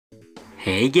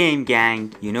Hey game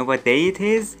gang, you know what day it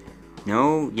is?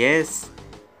 No, yes.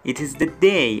 It is the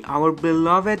day our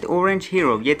beloved orange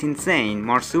hero yet insane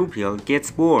Marsupial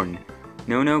gets born.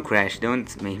 No Crash,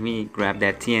 don't make me grab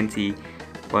that TNT.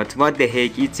 But what the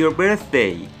heck, it's your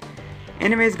birthday.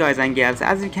 Anyways guys and gals,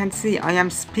 as you can see I am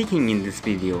speaking in this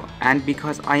video, and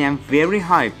because I am very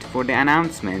hyped for the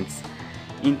announcements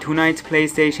in tonight's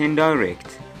PlayStation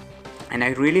Direct. And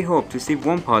I really hope to see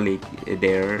WUMPA League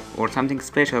there, or something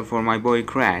special for my boy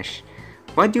Crash.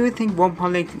 What do you think WUMPA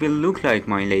League will look like,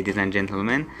 my ladies and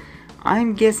gentlemen?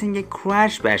 I'm guessing a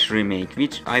Crash Bash remake,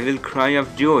 which I will cry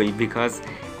of joy because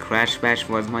Crash Bash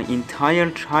was my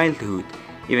entire childhood,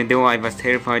 even though I was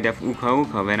terrified of Uka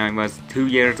Uka when I was 2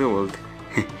 years old.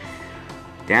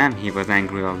 Damn, he was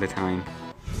angry all the time.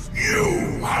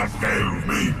 You have failed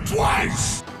me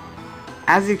twice!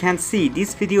 As you can see,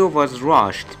 this video was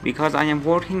rushed because I am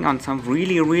working on some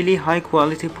really high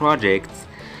quality projects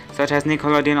such as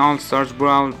Nickelodeon All-Stars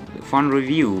Brawl Fun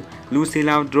Review, Lucy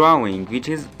Love Drawing, which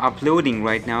is uploading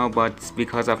right now, but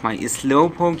because of my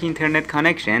slowpoke internet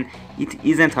connection it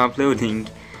isn't uploading.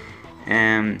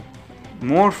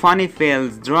 More funny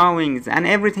fails, drawings and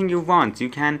everything you want. You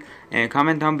can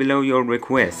comment down below your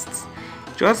requests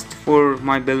just for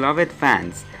my beloved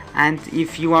fans. And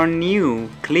if you are new,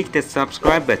 click the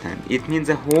subscribe button. It means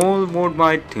a whole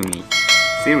worldwide to me.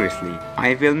 Seriously,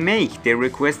 I will make the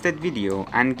requested video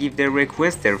and give the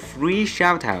requester free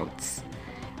shoutouts.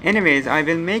 Anyways, I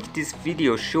will make this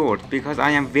video short because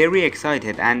I am very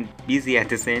excited and busy at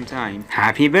the same time.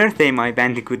 Happy birthday, my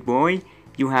Bandicoot boy.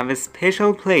 You have a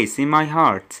special place in my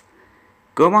heart.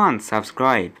 Go on,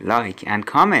 subscribe, like and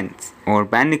comment, or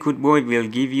Bandicoot boy will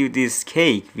give you this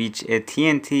cake which a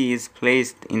TNT is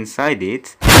placed inside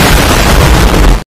it.